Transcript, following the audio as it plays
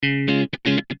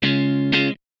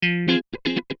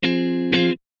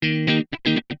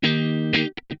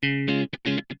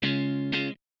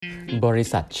บริ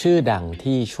ษัทชื่อดัง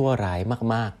ที่ชั่วร้าย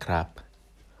มากๆครับ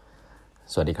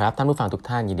สวัสดีครับท่านผู้ฟังทุก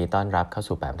ท่านยินดีต้อนรับเข้า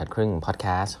สู่8บรรทัดครึ่งพอดแค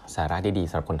สต์สาระดีๆ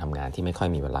สำหรับคนทำงานที่ไม่ค่อย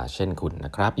มีเวลาเช่นคุณน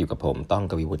ะครับอยู่กับผมต้อง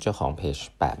กวีวุฒิเจ้าของเพจ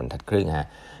8บรรทัดครึ่งฮะ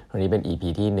วันนี้เป็น EP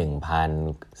ที่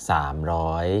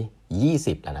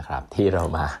1320แล้วนะครับที่เรา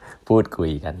มาพูดคุ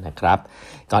ยกันนะครับ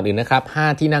ก่อนอื่นนะครับ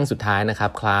5ที่นั่งสุดท้ายนะครั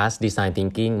บคลาส Design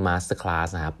Thinking Master Class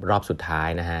นะครับรอบสุดท้าย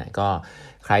นะฮะก็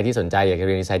ใครที่สนใจอยากจะเ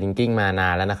รียน Design Thinking มานา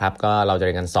นแล้วนะครับก็เราจะเ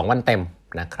รียนกัน2วันเต็ม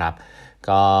นะครับ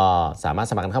ก็สามารถ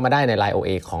สมัครกันเข้ามาได้ใน Line OA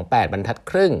ของ8บรรทัด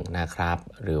ครึ่งนะครับ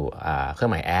หรือเครื่อ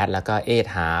งหมายแอดแล้วก็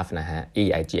8 half นะฮะ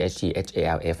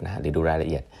EIGHTHALF นะฮะหรือดูรายละ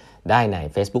เอียดได้ใน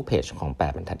Facebook Page ของ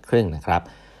8บรรทัดครึ่งนะครับ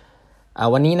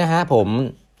วันนี้นะฮะผม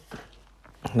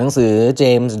หนังสือ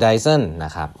James Dyson น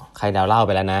ะครับใครดาวเล่าไ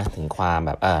ปแล้วนะถึงความแ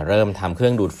บบเริ่มทำเครื่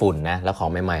องดูดฝุ่นนะแล้วของ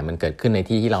ใหม่ๆมันเกิดขึ้นใน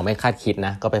ที่ที่เราไม่คาดคิดน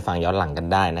ะก็ไปฟังย้อนหลังกัน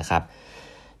ได้นะครับ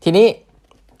ทีนี้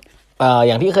อ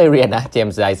ย่างที่เคยเรียนนะเจม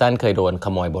ส์ไดสันเคยโดนข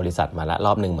โมยบริษัทมาแล้วร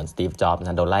อบหนึ่งเหมือนสตีฟจ็อบส์น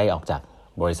ะโดนไล่ออกจาก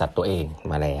บริษัทตัวเอง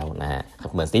มาแล้วนะฮะ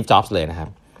เหมือนสตีฟจ็อบส์เลยนะครับ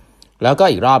แล้วก็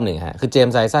อีกรอบหนึ่งฮะคือเจม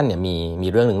ส์ไดสันเนี่ยมี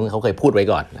เรื่องหนึ่งเขาเคยพูดไว้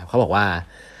ก่อนนะเขาบอกว่า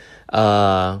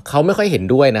เขาไม่ค่อยเห็น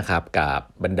ด้วยนะครับกับ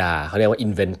บรรดาเขาเรียกว่าอิ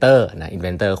นเวนเตอ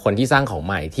ร์คนที่สร้างของใ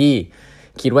หม่ที่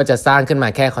คิดว่าจะสร้างขึ้นมา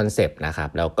แค่คอนเซปต์นะครับ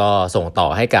แล้วก็ส่งต่อ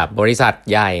ให้กับบริษัท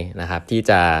ใหญ่นะครับที่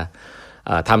จะ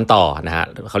ทำต่อนะฮะ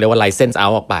เขาเรียกว่า license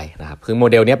out ออกไปนะครับคือโม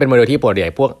เดลนี้เป็นโมเดลที่ปกติ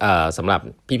พวกสำหรับ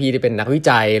พี่ๆที่เป็นนักวิ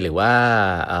จัยหรือว่า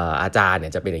อาจารย์เนี่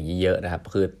ยจะเป็นอย่างนี้เยอะนะครับ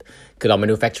คือเรา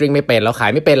manufacturing ไม่เป็นเราขา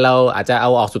ยไม่เป็นเราอาจจะเอา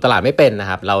ออกสู่ตลาดไม่เป็นนะ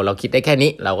ครับเราคิดได้แค่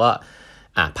นี้เราก็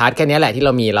พาร์ทแค่นี้แหละที่เร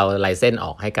ามีเรา license อ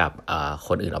อกให้กับค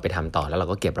นอื่นเอาไปทำต่อแล้วเรา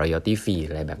ก็เก็บ royalty fee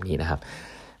อะไรแบบนี้นะครับ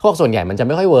พวกส่วนใหญ่มันจะไ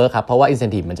ม่ค่อยเวิร์คครับเพราะว่า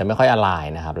incentive มันจะไม่ค่อย align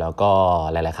นะครับแล้วก็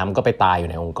หลายๆครั้งก็ไปตายอยู่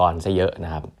ในองค์กรซะเยอะน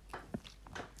ะครับ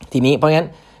ทีนี้เพราะงั้น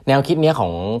แนวคิดนี้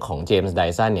ของเจมส์ได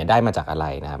สันเนี่ยได้มาจากอะไร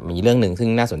นะครับมีเรื่องหนึ่งซึ่ง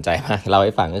น่าสนใจมากเล่าใ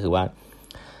ห้ฟังก็คือว่า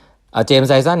เจมส์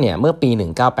ไดสันเนี่ยเมื่อปี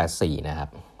1984นะครับ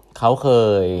เขาเค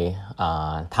ย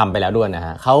ทำไปแล้วด้วยนะฮ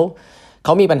ะเข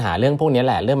ามีปัญหาเรื่องพวกนี้แ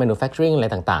หละเรื่อง manufacturing อะไร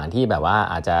ต่างๆที่แบบว่า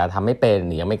อาจจะทำไม่เป็นห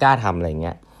รือยังไม่กล้าทำอะไรเ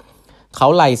งี้ยเขา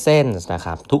license นะค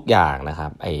รับทุกอย่างนะครั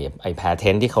บไอ้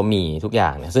patent ที่เขามีทุกอย่า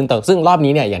งเนี่ยซึ่งรอบ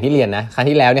นี้เนี่ยอย่างที่เรียนนะครั้ง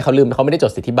ที่แล้วเนี่ยเขาไม่ได้จ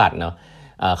ดสิทธิบัตรเนาะ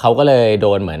เขาก็เลยโด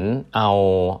นเหมือนเ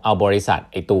อาบริษัท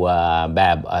ไอตัวแบ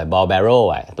บบอลแบโร่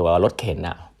ตัวรถเข็นอ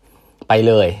ะไป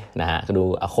เลยนะฮะก็ดู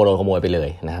โขโมยไปเลย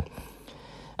นะครับ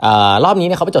รอบนี้เ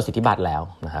นี่ยเขาไปจดสิทธิบัตรแล้ว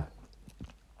นะครับ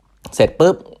เสร็จ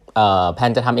ปุ๊บแพ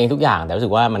นจะทำเองทุกอย่างแต่รู้สึ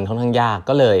กว่ามันค่อนข้างยาก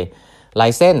ก็เลยไล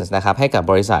เซนส์นะครับให้กับ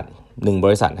บริษัท1บ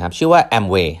ริษัทนะครับชื่อว่า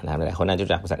Amway นะครับหลายคนน่าจะ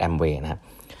รู้จักบริษัท Amway นะครับ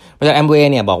บริษัท Amway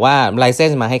เนี่ยบอกว่าไลเซน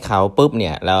ส์มาให้เขาปุ๊บเ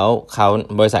นี่ยแล้วเขา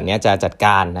บริษัทนี้จะจัดก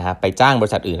ารนะครับไปจ้างบ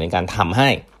ริษัทอื่นในการทำให้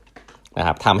นะค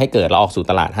รับทำให้เกิดเราออกสู่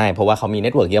ตลาดให้เพราะว่าเขามีเน็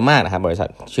ตเวิร์กเยอะมากนะครับบริษัท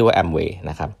ชื่อว่า Amway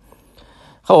นะครับ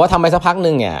เขาบอกว่าทำไปสักพักนึ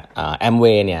งเนี่ย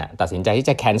Amway เนี่ยตัดสินใจที่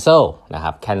จะ cancel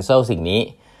สิ่งนี้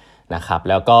นะครับ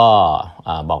แล้วก็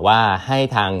บอกว่าให้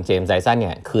ทางเจมส์ไดสันเ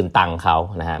นี่ยคืนตังค์เขา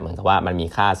นะฮะเหมือนกับว่ามันมี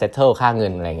ค่า settle ค่าเงิ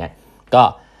นอะไรเงี้ยก็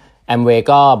Amway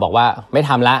ก็บอกว่าไม่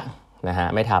ทำละนะฮะ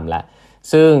ไม่ทำละ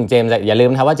ซึ่งเจมส์อย่าลืม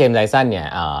นะว่าเจมส์ไดสันเนี่ย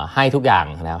ให้ทุกอย่าง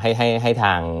นะให้ท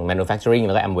าง manufacturing แ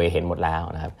ล้วก็ Amway เห็นหมดแล้ว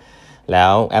นะครับแล้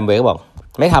ว Amway ก็บอก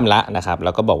ไม่ทำละนะครับแ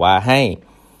ล้วก็บอกว่าใ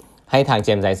ห้ทางเจ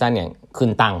มส์ไดสันเนี่ยคื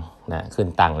นตังค์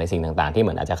ในสิ่งต่างๆที่เห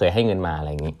มือนอาจจะเคยให้เงินมาอะไร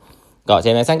อย่างนี้ก็เจ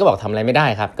มส์ไดสันก็บอกทำอะไรไม่ได้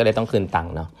ครับก็เลยต้องคืนตัง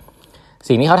ค์เนาะ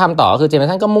สิ่งที่เขาทำต่อคือเจมส์ได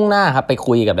สันก็มุ่งหน้าครับไป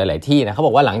คุยกับหลายๆที่นะเขาบ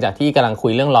อกว่าหลังจากที่กำลังคุ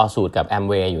ยเรื่อง lawsuit กับ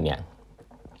Amway อยู่เนี่ย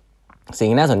สิ่ง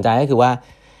ที่น่าสนใจก็คือว่า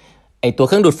ไอตัวเ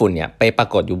ครื่องดูดฝุ่นเนี่ยไปปรา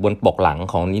กฏอยู่บนปกหลัง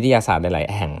ของนิตยสารหลาย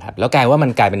ๆแห่งครับแล้วกลายว่ามั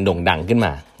นกลายเป็นโด่งดังขึ้นม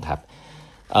าครับ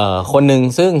คนหนึ่ง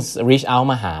ซึ่ง reach out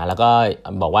มาหาแล้วก็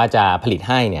บอกว่าจะผลิต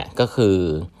ให้เนี่ยก็คือ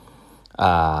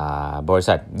บริ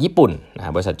ษัทญี่ปุ่นนะ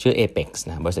บริษัทชื่อ Apex น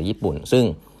ะบริษัทญี่ปุ่นซึ่ง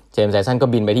เจมส์ไดสันก็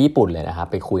บินไปที่ญี่ปุ่นเลยนะครับ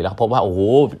ไปคุยแล้วพบว่าโอ้โห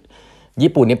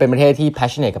ญี่ปุ่นนี่เป็นประเทศที่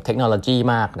passionate กับเทคโนโลยี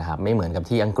มากนะครับไม่เหมือนกับ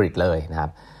ที่อังกฤษเลยนะครับ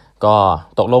ก็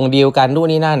ตกลงดีลกันนู่น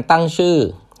นี่นั่นตั้งชื่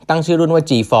อรุ่นว่า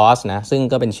G-Force นะซึ่ง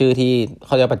ก็เป็นชื่อที่เข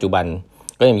าเรียกปัจจุบัน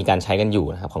ก็ยังมีการใช้กันอยู่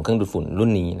นะครับของเครื่องดูดฝุ่นรุ่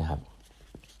นนี้นะครับ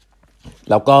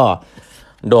แล้วก็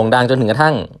โด่งดังจนถึงกระ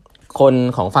ทั่งคน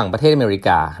ของฝั่งประเทศอเมริก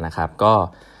านะครับก็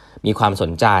มีความส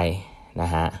นใจนะ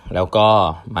ฮะแล้วก็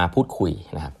มาพูดคุย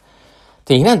นะครับ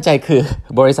สิ่งที่น่าสนใจคือ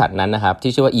บริษัทนั้นนะครับ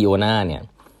ที่ชื่อว่า Eona เนี่ย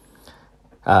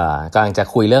กำลังจะ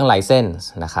คุยเรื่อง license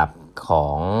นะครับขอ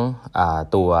ง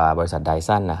ตัวบริษัท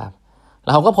Dyson นะครับแล้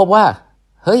วเขาก็พบว่า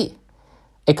เฮ้ย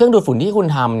ไอ้เครื่องดูดฝุ่นที่คุณ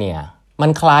ทำเนี่ยมัน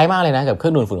คล้ายมากเลยนะกับเครื่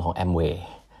องดูดฝุ่นของ Amway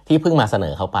ที่เพิ่งมาเสน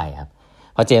อเข้าไปครับ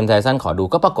พอเจมส์ไดสันขอดู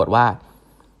ก็ปรากฏว่า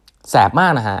แสบมา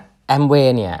กนะฮะ Amway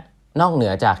เนี่ยนอกเหนื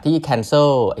อจากที่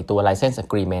cancel ไอ้ตัว license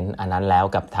agreement อันนั้นแล้ว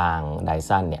กับทาง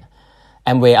Dyson เนี่ย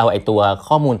Amway เอาไอ้ตัว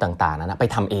ข้อมูลต่างๆนั้นนะไป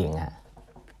ทำเองฮะ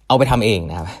เอาไปทำเอง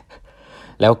นะครับ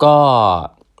แล้วก็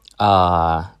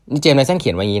นี่เจมส์ไดสันเขี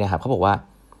ยนไว้อย่างนี้นะครับเขาบอกว่า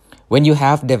when you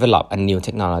have developed a new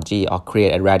technology or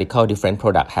create a radical different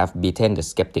product have beaten the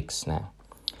skeptics นะ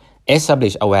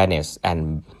establish awareness and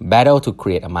battle to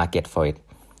create a market for it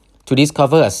to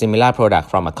discover a similar product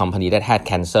from a company that had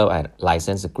cancelled a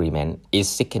license agreement is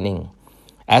sickening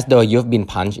as though you've been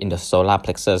punched in the solar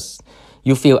plexus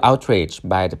you feel outraged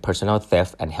by the personal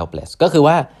theft and helpless ก็คือ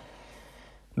ว่า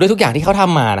ด้วยทุกอย่างที่เขาท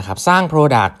ำมานะครับสร้าง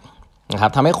product นะครั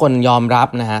บทำให้คนยอมรับ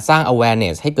นะฮะสร้าง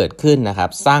awareness ให้เกิดขึ้นนะครับ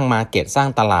สร้าง market สร้าง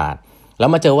ตลาดแล้ว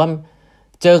มาเจอ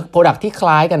product ที่ค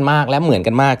ล้ายกันมากและเหมือน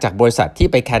กันมากจากบริษัทที่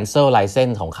ไป cancel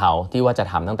license ของเขาที่ว่าจะ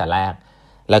ทำตั้งแต่แรก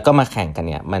แล้วก็มาแข่งกัน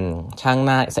เนี่ยมันช่าง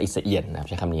น่าสะอิดสะเอียนนะครับ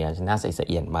ใช้คำนี้น่าสะอิดสะเ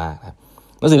อียนมากครับ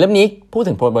หนังสือเล่มนี้พูด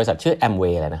ถึงบริษัทชื่อ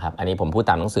Amway เลยนะครับอันนี้ผมพูด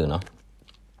ตามหนังสือเนาะ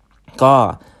ก็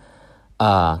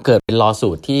เกิดเป็น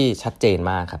lawsuit ที่ชัดเจน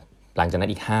มากครับหลังจากนั้น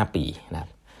อีก5ปีนะครับ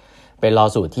เป็น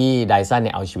lawsuit ที่ Dyson เ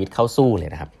นี่ยเอาชีวิตเข้าสู้เลย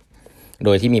นะครับโด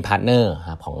ยที่มีพาร์ทเนอร์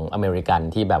ครับของอเมริกัน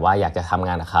ที่แบบว่าอยากจะทำง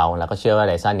านกับเขาแล้วก็เชื่อว่า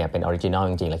Dyson เนี่ยเป็นออริจินอล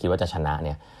จริงๆแล้วคิดว่าจะชนะเ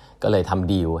นี่ยก็เลยท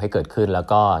ำดีลให้เกิดขึ้นแล้ว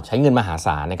ก็ใช้เงินมหาศ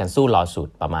าลในการสู้ lawsuit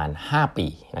ประมาณ5ปี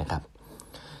นะครับ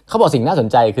เขาบอกสิ่งน่าสน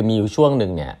ใจคือมีอยู่ช่วงหนึ่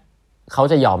งเนี่ยเขา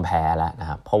จะยอมแพ้แล้วนะ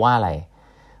ครับเพราะว่าอะไร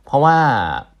เพราะว่า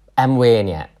Amway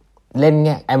เนี่ยเล่นเ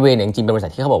นี่ย Amway เนี่ยจริงๆเป็นบริษั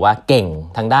ทที่เขาบอกว่าเก่ง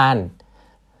ทางด้าน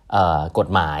กฎ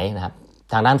หมายนะครับ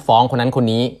ทางด้านฟ้องคนนั้นคน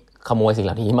นี้ขโมยสิ่งเห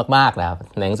ล่านี้มากๆนะครับ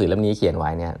ในหนังสือเล่มนี้เขียนไว้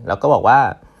เนี่ยแล้วก็บอกว่า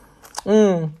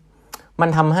มัน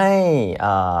ทำให้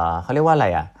เขาเรียกว่าอะไร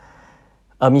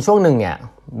มีช่วงหนึ่งเนี่ย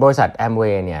บริษัท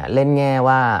Amway เนี่ยเล่นแง่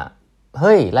ว่าเ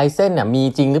ฮ้ยไลเซนส์เนี่ยมี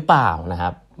จริงหรือเปล่านะครั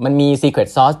บมันมี secret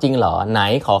sauce จริงเหรอไหน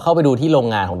ขอเข้าไปดูที่โรง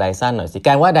งานของ Dyson หน่อยสิแก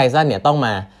ว่า Dyson เนี่ยต้องม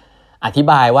าอธิ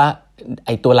บายว่าไอ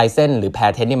ตัวไลเซนส์หรือ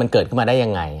patent นี่มันเกิดขึ้นมาได้ยั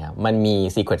งไงครับมันมี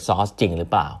secret sauce จริงหรือ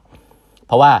เปล่า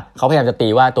เพราะว่าเขาพยายามจะตี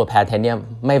ว่าตัว patent เนี่ย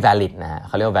ไม่ valid นะฮะเ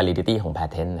ขาเรียกว่า validity ของ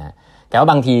patent นะแต่ว่า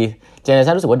บางทีเจเนอเร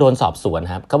ชันรู้สึกว่าโดนสอบสวน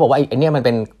ครับเขาบอกว่าไอ้เนี่ยมันเ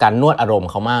ป็นการนวดอารมณ์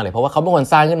เขามากเลยเพราะว่าเขาเป็นคน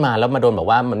สร้างขึ้นมาแล้วมาโดนบอก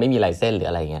ว่ามันไม่มีไลเซนส์หรือ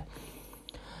อะไรเงี้ย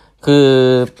คือ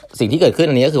สิ่งที่เกิดขึ้น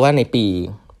อันนี้ก็คือว่าในปี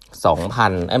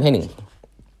2000ไม่ใช่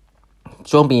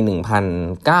ช่วงปี1900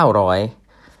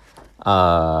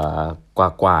ก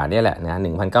ว่าเนี่ยแหละนะ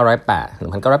1987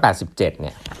เ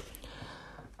นี่ย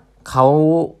เขา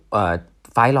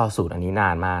ไฟท์ลอสูตรอันนี้นา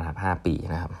นมากครับ5ปี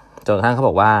นะครับจนกระทั่งเขาบ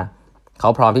อกว่าเขา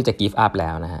พร้อมที่จะ give up แล้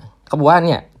วนะฮะเขาบอกว่าเ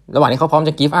นี่ยระหว่างที่เขาพร้อม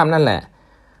จะ give up นั่นแหละ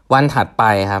วันถัดไป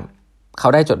ครับเขา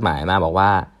ได้จดหมายมาบอกว่า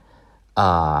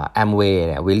Amway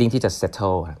เนี่ย willing ที่จะ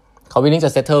settle เขา willing จ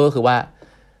ะ settle ก็คือว่า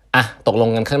ตกลง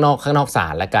กันข้างนอกศา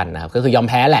ลแล้วกันนะครับก็คือยอม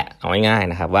แพ้แหละเอาง่าย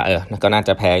ๆนะครับว่าก็น่าจ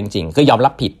ะแพ้จริงๆคือยอมรั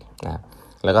บผิดนะ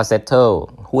แล้วก็ settle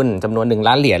หุ้นจำนวน1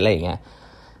 ล้านเหรียญอะไรอย่างเงี้ย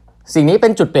สิ่งนี้เป็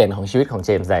นจุดเปลี่ยนของชีวิตของเจ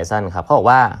มส์ไดสันครับเขาบอก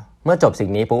ว่าเมื่อจบสิ่ง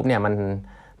นี้ปุ๊บเนี่ย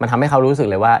มันทำให้เขารู้สึก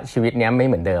เลยว่าชีวิตนี้ไม่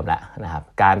เหมือนเดิมแล้วนะครับ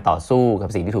การต่อสู้กับ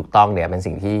สิ่งที่ถูกต้องเนี่ยเป็น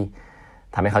สิ่งที่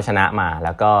ทำให้เขาชนะมาแ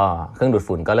ล้วก็เครื่องดูด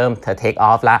ฝุ่นก็เริ่มtake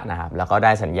off ละนะครับแล้วก็ไ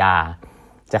ด้สัญญา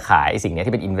จะขายสิ่งนี้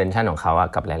ที่เป็น invention ของเขา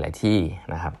กับหลายๆที่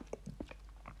นะครับ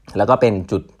แล้วก็เป็น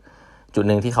จุดห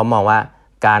นึ่งที่เขามองว่า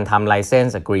การทำ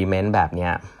license agreement แบบนี้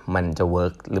มันจะ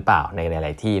work หรือเปล่าในหล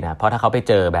ายๆที่นะเพราะถ้าเขาไป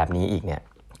เจอแบบนี้อีกเนี่ย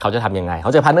เขาจะทำยังไงเข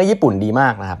าเจอพาร์ทเนอร์ญี่ปุ่นดีมา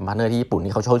กนะครับพาร์ทเนอร์ที่ญี่ปุ่น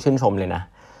นี่เขาชื่นชมเลยนะ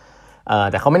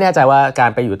แต่เขาไม่แน่ใจว่าการ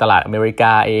ไปอยู่ตลาดอเมริก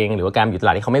าเองหรือว่าการอยู่ตล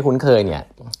าดที่เขาไม่คุ้นเคยเนี่ย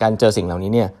การเจอสิ่งเหล่า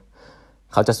นี้เนี่ย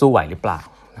เขาจะสู้ไหวหรือเปล่า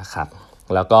นะครับ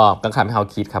แล้วก็ทำให้เขา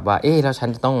คิดครับว่าแล้วฉัน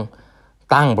จะต้อง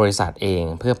ตั้งบริษัทเอง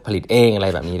เพื่อผลิตเองอะไร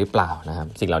แบบนี้หรือเปล่านะครับ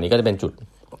สิ่งเหล่านี้ก็จะเป็นจุด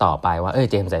ต่อไปว่า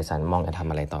เจมส์ไดสันมองจะทำ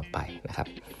อะไรต่อไปนะครับ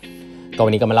ก็วั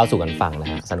นนี้ก็มาเล่าสู่กันฟังนะ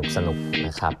ฮะสนุกน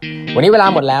ะครับวันนี้เวลา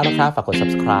หมดแล้วนะครับฝากกด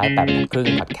subscribe 8 นาทีครึ่ง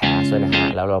podcast ด้วยนะฮะ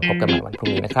แล้วเราพบกันใหม่วันพรุ่ง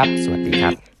นี้นะครับสวัสดีครั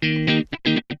บ